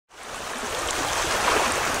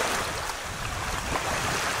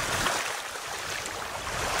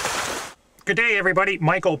Good day, everybody.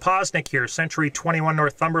 Michael Poczynek here, Century 21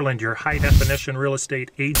 Northumberland, your high-definition real estate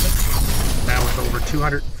agent, now with over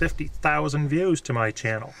 250,000 views to my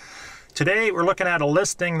channel. Today, we're looking at a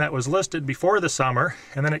listing that was listed before the summer,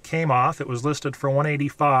 and then it came off. It was listed for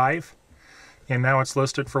 $185, and now it's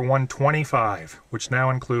listed for $125, which now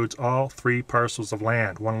includes all 3 parcels of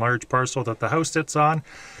land. One large parcel that the house sits on,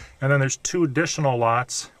 and then there's 2 additional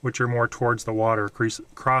lots, which are more towards the water,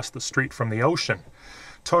 across the street from the ocean.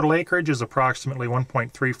 Total acreage is approximately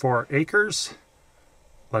 1.34 acres.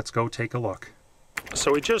 Let's go take a look.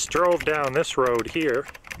 So we just drove down this road here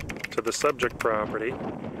to the subject property,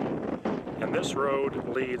 and this road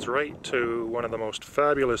leads right to one of the most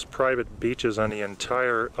fabulous private beaches on the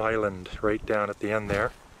entire island, right down at the end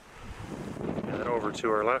there. And then over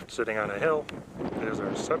to our left, sitting on a hill, is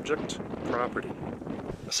our subject property.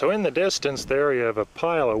 So in the distance there you have a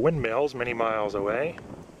pile of windmills many miles away.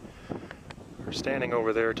 We're standing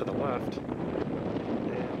over there to the left,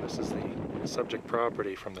 and this is the subject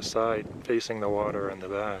property from the side, facing the water in the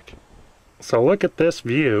back. So look at this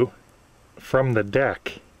view from the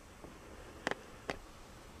deck.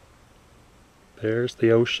 There's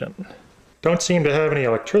the ocean. Don't seem to have any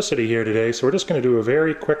electricity here today, so we're just going to do a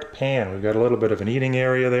very quick pan. We've got a little bit of an eating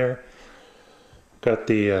area there. Got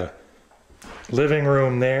the living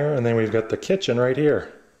room there, and then we've got the kitchen right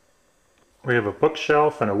here. We have a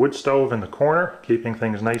bookshelf and a wood stove in the corner, keeping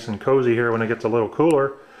things nice and cozy here when it gets a little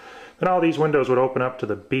cooler. Then all these windows would open up to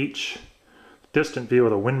the beach, distant view of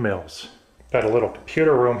the windmills. Got a little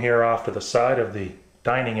computer room here off to the side of the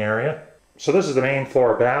dining area. So this is the main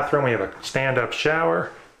floor bathroom. We have a stand-up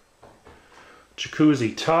shower,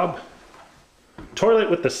 jacuzzi tub, toilet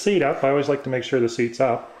with the seat up. I always like to make sure the seat's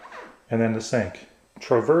up, and then the sink.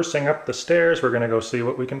 Traversing up the stairs, we're going to go see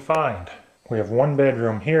what we can find. We have one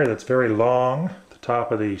bedroom here that's very long, the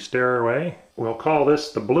top of the stairway. We'll call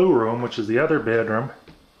this the blue room, which is the other bedroom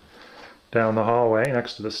down the hallway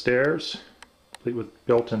next to the stairs, complete with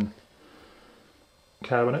built-in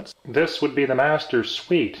cabinets. This would be the master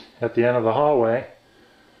suite at the end of the hallway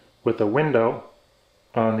with a window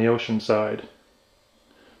on the ocean side.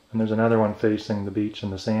 And there's another one facing the beach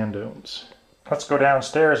and the sand dunes. Let's go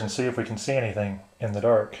downstairs and see if we can see anything in the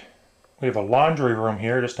dark. We have a laundry room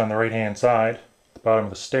here just on the right hand side, at the bottom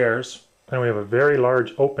of the stairs. Then we have a very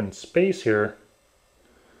large open space here.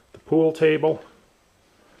 The pool table.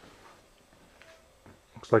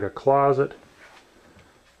 Looks like a closet.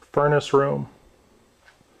 Furnace room.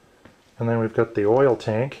 And then we've got the oil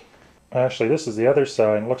tank. Actually, this is the other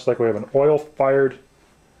side. It looks like we have an oil-fired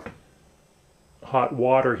hot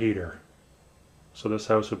water heater. So this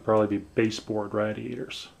house would probably be baseboard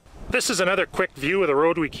radiators. This is another quick view of the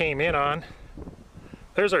road we came in on.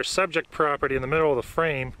 There's our subject property in the middle of the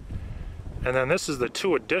frame, and then this is the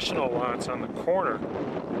 2 additional lots on the corner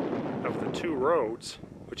of the 2 roads,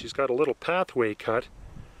 which he's got a little pathway cut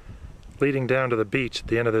leading down to the beach at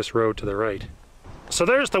the end of this road to the right. So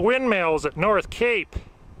there's the windmills at North Cape,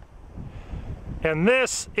 and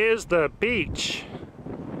this is the beach.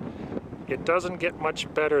 It doesn't get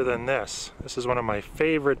much better than this. This is one of my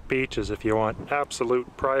favorite beaches if you want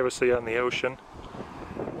absolute privacy on the ocean.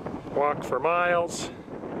 Walk for miles.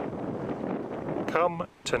 Come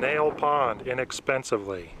to Nail Pond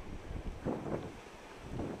inexpensively.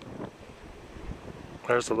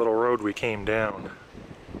 There's the little road we came down.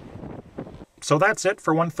 So that's it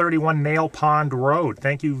for 131 Nail Pond Road.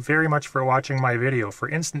 Thank you very much for watching my video. For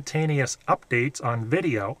instantaneous updates on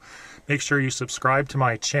video, make sure you subscribe to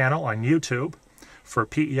my channel on YouTube. For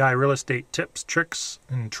PEI real estate tips, tricks,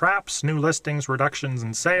 and traps, new listings, reductions,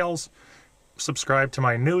 and sales, subscribe to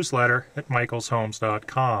my newsletter at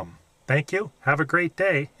michaelshomes.com. Thank you, have a great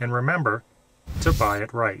day, and remember to buy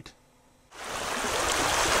it right.